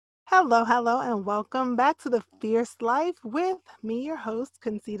Hello, hello, and welcome back to the Fierce Life with me, your host,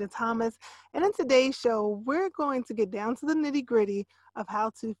 Concita Thomas. And in today's show, we're going to get down to the nitty gritty of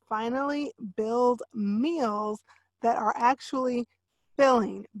how to finally build meals that are actually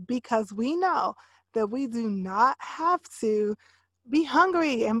filling because we know that we do not have to be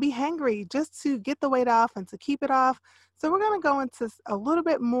hungry and be hangry just to get the weight off and to keep it off. So, we're going to go into a little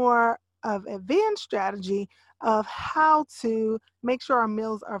bit more of advanced strategy of how to make sure our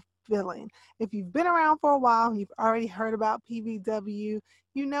meals are filling. If you've been around for a while and you've already heard about PVW,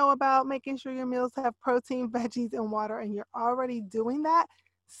 you know about making sure your meals have protein, veggies, and water, and you're already doing that,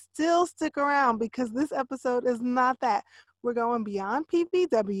 still stick around because this episode is not that. We're going beyond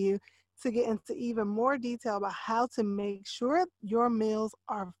PVW to get into even more detail about how to make sure your meals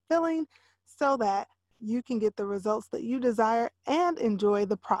are filling so that you can get the results that you desire and enjoy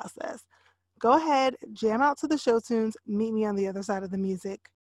the process. Go ahead, jam out to the show tunes, meet me on the other side of the music.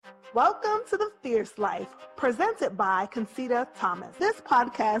 Welcome to the Fierce Life, presented by Concita Thomas. This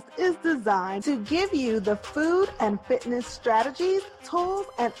podcast is designed to give you the food and fitness strategies, tools,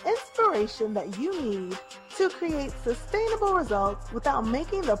 and inspiration that you need to create sustainable results without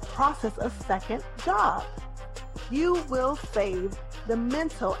making the process a second job. You will save the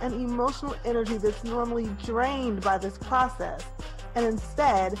mental and emotional energy that's normally drained by this process and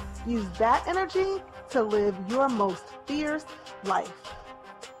instead use that energy to live your most fierce life.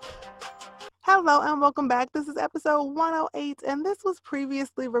 Hello and welcome back. This is episode 108 and this was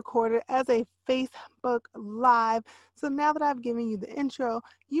previously recorded as a Facebook Live. So now that I've given you the intro,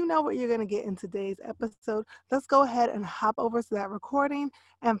 you know what you're going to get in today's episode. Let's go ahead and hop over to that recording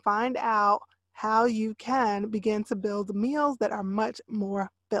and find out how you can begin to build meals that are much more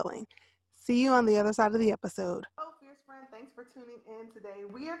filling. See you on the other side of the episode. Oh, fierce friend, thanks for tuning in today.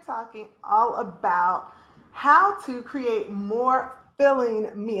 We are talking all about how to create more filling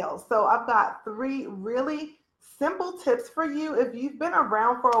meals. So I've got 3 really simple tips for you. If you've been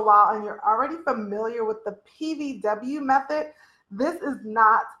around for a while and you're already familiar with the PVW method, this is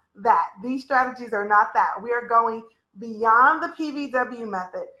not that. These strategies are not that. We are going beyond the PVW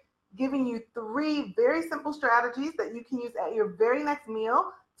method, giving you 3 very simple strategies that you can use at your very next meal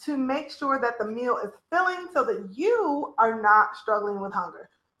to make sure that the meal is filling so that you are not struggling with hunger.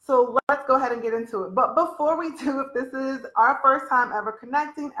 So let's go ahead and get into it. But before we do, if this is our first time ever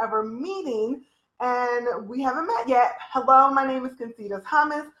connecting, ever meeting, and we haven't met yet, hello, my name is Concita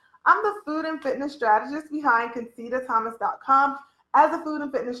Thomas. I'm the food and fitness strategist behind ConcitaThomas.com. As a food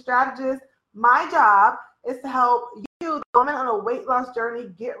and fitness strategist, my job is to help you, the woman on a weight loss journey,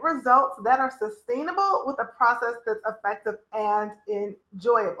 get results that are sustainable with a process that's effective and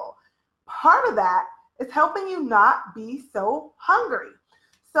enjoyable. Part of that is helping you not be so hungry.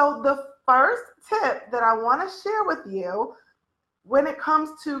 So the first tip that I want to share with you when it comes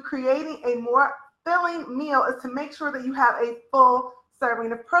to creating a more filling meal is to make sure that you have a full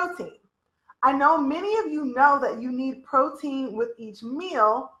serving of protein. I know many of you know that you need protein with each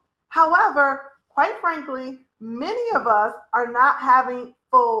meal. However, quite frankly, many of us are not having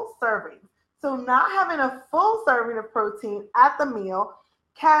full servings. So not having a full serving of protein at the meal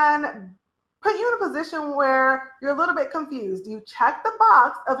can put you in a position where you're a little bit confused. You check the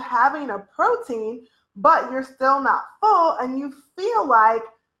box of having a protein, but you're still not full and you feel like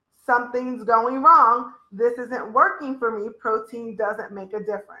something's going wrong. This isn't working for me. Protein doesn't make a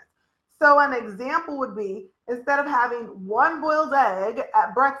difference. So an example would be, instead of having 1 boiled egg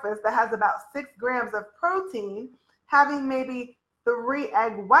at breakfast that has about 6 grams of protein, having maybe 3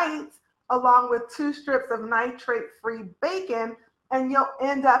 egg whites along with 2 strips of nitrate-free bacon, and you'll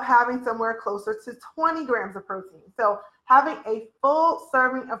end up having somewhere closer to 20 grams of protein. So having a full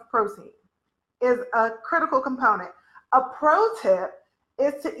serving of protein is a critical component. A pro tip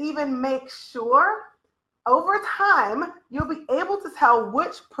is to even make sure over time, you'll be able to tell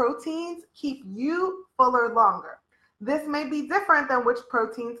which proteins keep you fuller longer. This may be different than which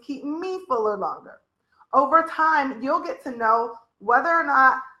proteins keep me fuller longer. Over time, you'll get to know whether or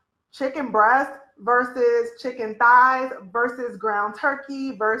not chicken breast versus chicken thighs versus ground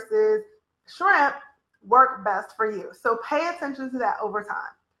turkey versus shrimp work best for you. So pay attention to that over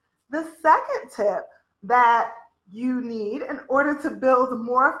time. The second tip that you need in order to build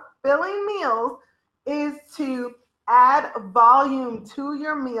more filling meals is to add volume to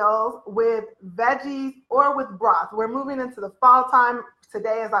your meals with veggies or with broth. We're moving into the fall time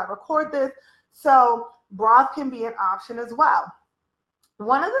today as I record this, so broth can be an option as well.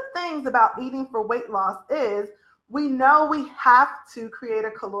 One of the things about eating for weight loss is we know we have to create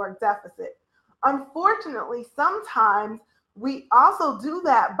a caloric deficit. Unfortunately, sometimes we also do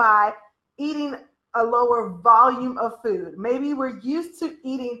that by eating a lower volume of food. Maybe we're used to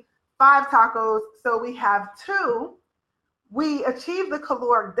eating 5 tacos, so we have 2. We achieve the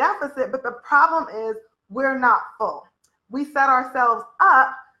caloric deficit, but the problem is we're not full. We set ourselves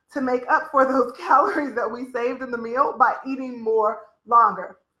up to make up for those calories that we saved in the meal by eating more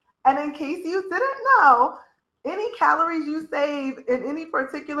longer. And in case you didn't know, any calories you save in any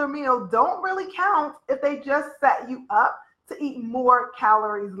particular meal don't really count if they just set you up to eat more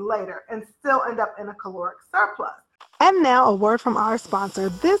calories later and still end up in a caloric surplus. And now a word from our sponsor.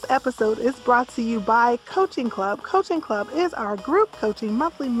 This episode is brought to you by Coaching Club. Coaching Club is our group coaching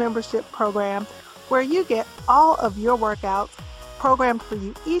monthly membership program where you get all of your workouts programmed for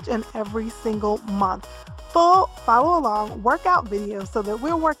you each and every single month. Full follow along workout videos so that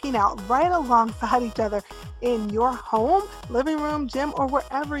we're working out right alongside each other in your home, living room, gym, or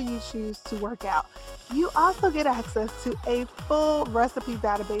wherever you choose to work out. You also get access to a full recipe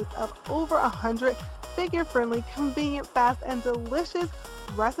database of over 100 figure-friendly, convenient, fast, and delicious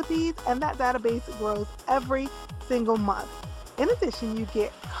recipes, and that database grows every single month. In addition, you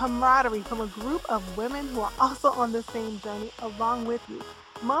get camaraderie from a group of women who are also on the same journey along with you.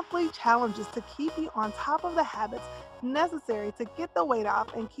 Monthly challenges to keep you on top of the habits necessary to get the weight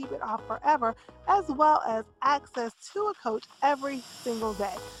off and keep it off forever, as well as access to a coach every single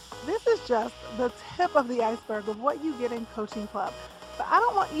day. This is just the tip of the iceberg of what you get in Coaching Club. But I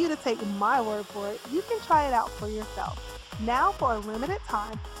don't want you to take my word for it. You can try it out for yourself. Now, for a limited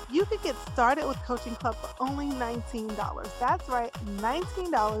time, you can get started with Coaching Club for only $19. That's right,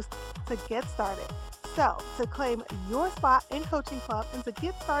 $19 to get started. So, to claim your spot in Coaching Club and to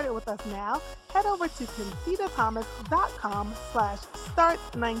get started with us now, head over to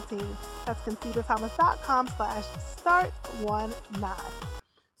concedathomas.com/start19. That's concedathomas.com/start19.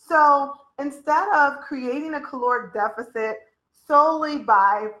 So, instead of creating a caloric deficit solely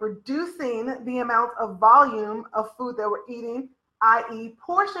by reducing the amount of volume of food that we're eating, i.e.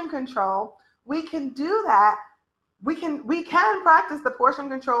 portion control, we can do that. We can practice the portion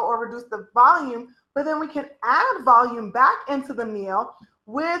control or reduce the volume, but then we can add volume back into the meal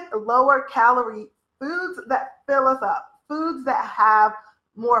with lower calorie foods that fill us up, foods that have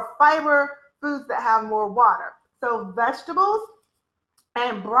more fiber, foods that have more water. So vegetables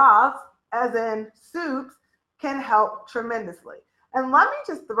and broths, as in soups, can help tremendously. And let me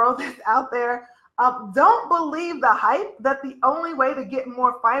just throw this out there. Don't believe the hype that the only way to get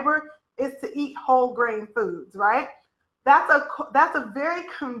more fiber is to eat whole grain foods, right? That's a very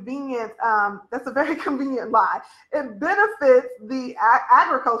convenient lie. It benefits the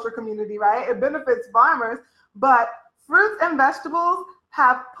agriculture community, right? It benefits farmers, but fruits and vegetables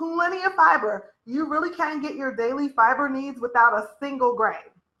have plenty of fiber. You really can get your daily fiber needs without a single grain.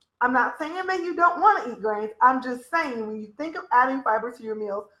 I'm not saying that you don't want to eat grains. I'm just saying when you think of adding fiber to your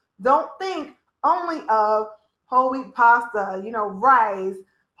meals, don't think only of whole wheat pasta, rice,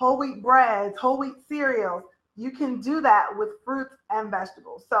 whole wheat breads, whole wheat cereals. You can do that with fruits and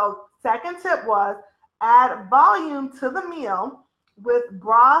vegetables. So second tip was add volume to the meal with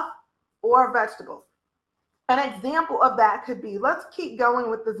broth or vegetables. An example of that could be, let's keep going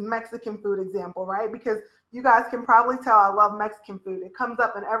with this Mexican food example, right? Because you guys can probably tell I love Mexican food. It comes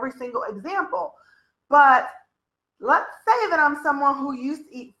up in every single example. But let's say that I'm someone who used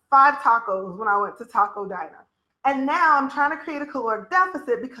to eat 5 tacos when I went to Taco Diner. And now I'm trying to create a caloric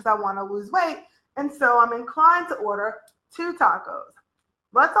deficit because I want to lose weight. And so I'm inclined to order 2 tacos.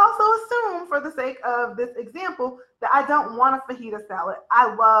 Let's also assume, for the sake of this example, that I don't want a fajita salad. I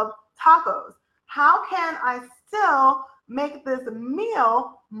love tacos. How can I still make this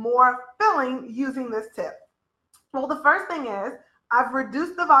meal more filling using this tip? Well, the first thing is I've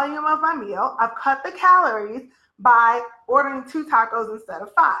reduced the volume of my meal. I've cut the calories by ordering 2 tacos instead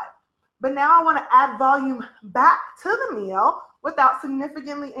of 5. But now I want to add volume back to the meal without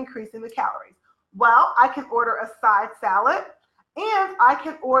significantly increasing the calories. Well, I can order a side salad and I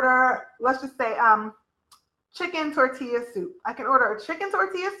can order, let's just say, chicken tortilla soup. I can order a chicken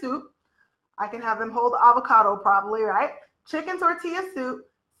tortilla soup. I can have them hold the avocado probably, right? Chicken tortilla soup,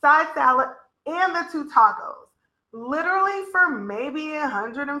 side salad, and the 2 tacos. Literally for maybe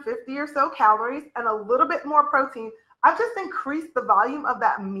 150 or so calories and a little bit more protein. I've just increased the volume of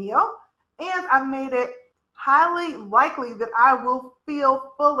that meal and I've made it highly likely that I will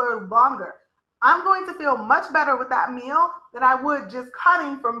feel fuller longer. I'm going to feel much better with that meal than I would just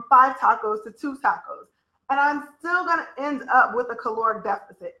cutting from 5 tacos to 2 tacos. And I'm still going to end up with a caloric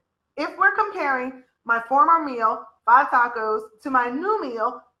deficit. If we're comparing my former meal, 5 tacos, to my new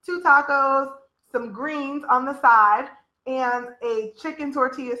meal, 2 tacos, some greens on the side, and a chicken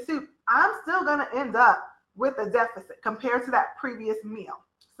tortilla soup, I'm still going to end up with a deficit compared to that previous meal.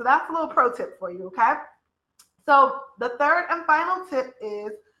 So that's a little pro tip for you, okay? So the third and final tip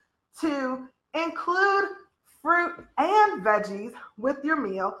is to include fruit and veggies with your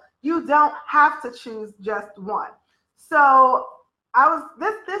meal. You don't have to choose just one. So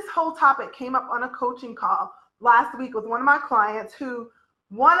this whole topic came up on a coaching call last week with one of my clients who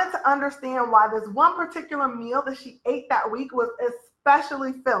wanted to understand why this one particular meal that she ate that week was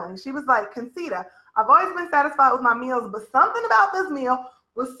especially filling. She was like, Concita, I've always been satisfied with my meals, but something about this meal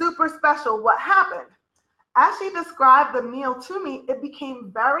was super special. What happened? As she described the meal to me, it became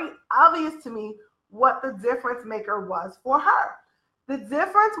very obvious to me what the difference maker was for her. The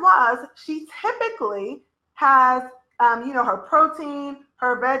difference was she typically has, her protein,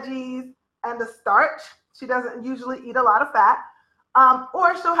 her veggies, and the starch. She doesn't usually eat a lot of fat.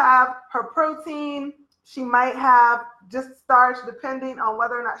 Or she'll have her protein. She might have just starch, depending on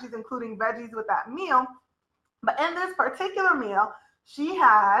whether or not she's including veggies with that meal. But in this particular meal, she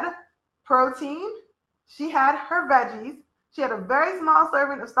had protein, she had her veggies, she had a very small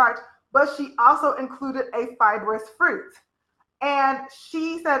serving of starch, but she also included a fibrous fruit. And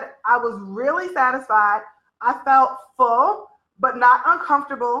she said, I was really satisfied. I felt full, but not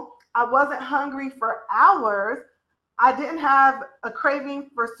uncomfortable. I wasn't hungry for hours. I didn't have a craving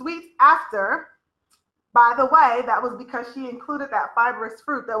for sweets after. By the way, that was because she included that fibrous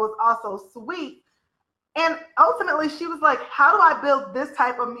fruit that was also sweet. And ultimately, she was like, how do I build this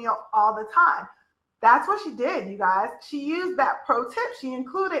type of meal all the time? That's what she did, you guys. She used that pro tip. She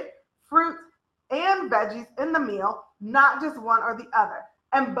included fruit and veggies in the meal, not just one or the other.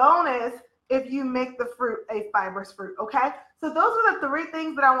 And bonus, if you make the fruit a fibrous fruit, okay? So those were the three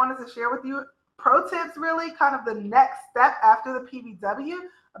things that I wanted to share with you. Pro tips, really kind of the next step after the PBW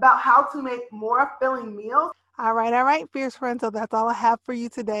about how to make more filling meals. All right, fierce friends. So that's all I have for you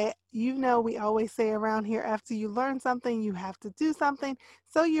today. You know, we always say around here, after you learn something, you have to do something.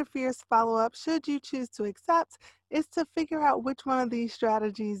 So your fierce follow-up, should you choose to accept, is to figure out which one of these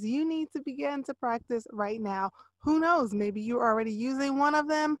strategies you need to begin to practice right now. Who knows? Maybe you're already using one of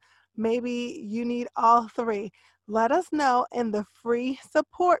them. Maybe you need all three. Let us know in the free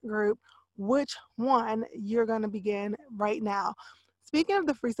support group which one you're going to begin right now. Speaking of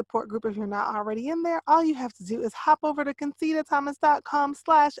the free support group, if you're not already in there, all you have to do is hop over to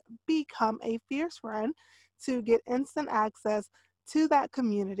conceitathomas.com/become a fierce friend to get instant access to that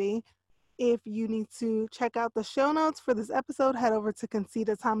community. If you need to check out the show notes for this episode, head over to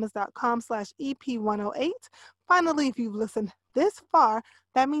conceitathomas.com/EP108. Finally, if you've listened this far,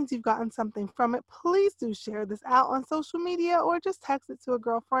 that means you've gotten something from it. Please do share this out on social media or just text it to a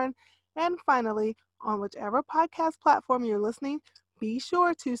girlfriend. And finally, on whichever podcast platform you're listening, be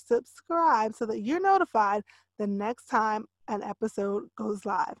sure to subscribe so that you're notified the next time an episode goes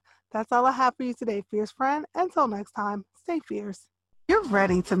live. That's all I have for you today, fierce friend. Until next time, stay fierce. You're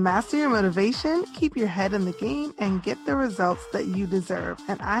ready to master your motivation, keep your head in the game, and get the results that you deserve.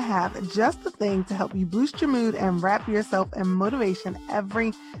 And I have just the thing to help you boost your mood and wrap yourself in motivation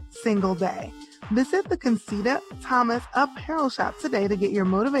every single day. Visit the Concita Thomas Apparel Shop today to get your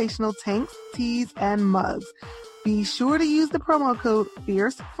motivational tanks, tees, and mugs. Be sure to use the promo code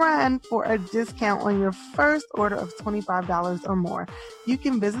FIERCEFRIEND for a discount on your first order of $25 or more. You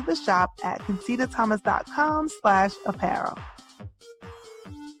can visit the shop at conceitathomas.com/apparel.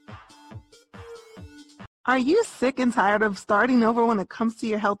 Are you sick and tired of starting over when it comes to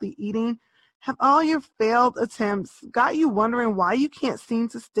your healthy eating? Have all your failed attempts got you wondering why you can't seem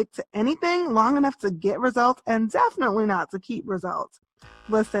to stick to anything long enough to get results, and definitely not to keep results?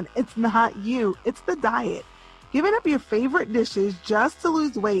 Listen, it's not you, it's the diet. Giving up your favorite dishes just to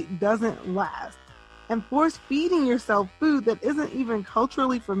lose weight doesn't last. And force feeding yourself food that isn't even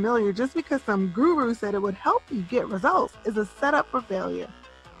culturally familiar just because some guru said it would help you get results is a setup for failure.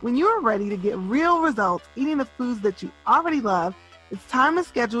 When you are ready to get real results eating the foods that you already love, it's time to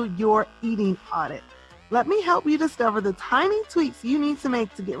schedule your eating audit. Let me help you discover the tiny tweaks you need to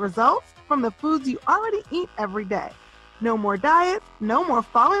make to get results from the foods you already eat every day. No more diets, no more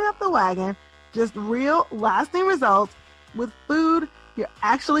falling off the wagon, just real lasting results with food you're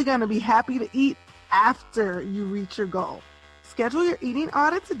actually going to be happy to eat after you reach your goal. Schedule your eating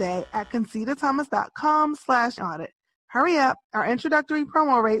audit today at conceitathomas.com/audit. Hurry up, our introductory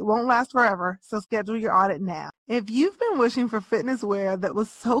promo rate won't last forever, so schedule your audit now. If you've been wishing for fitness wear that was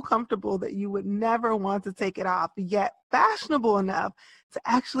so comfortable that you would never want to take it off, yet fashionable enough to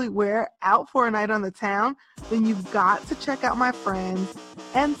actually wear out for a night on the town, then you've got to check out my friends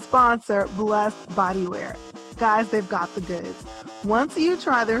and sponsor Blessed Bodywear. Guys, they've got the goods. Once you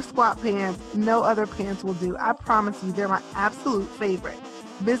try their squat pants, no other pants will do. I promise you, they're my absolute favorite.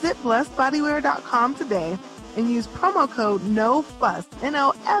 Visit blessedbodywear.com today and use promo code NOFUSS,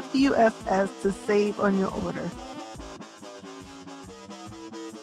 NOFUSS, to save on your order.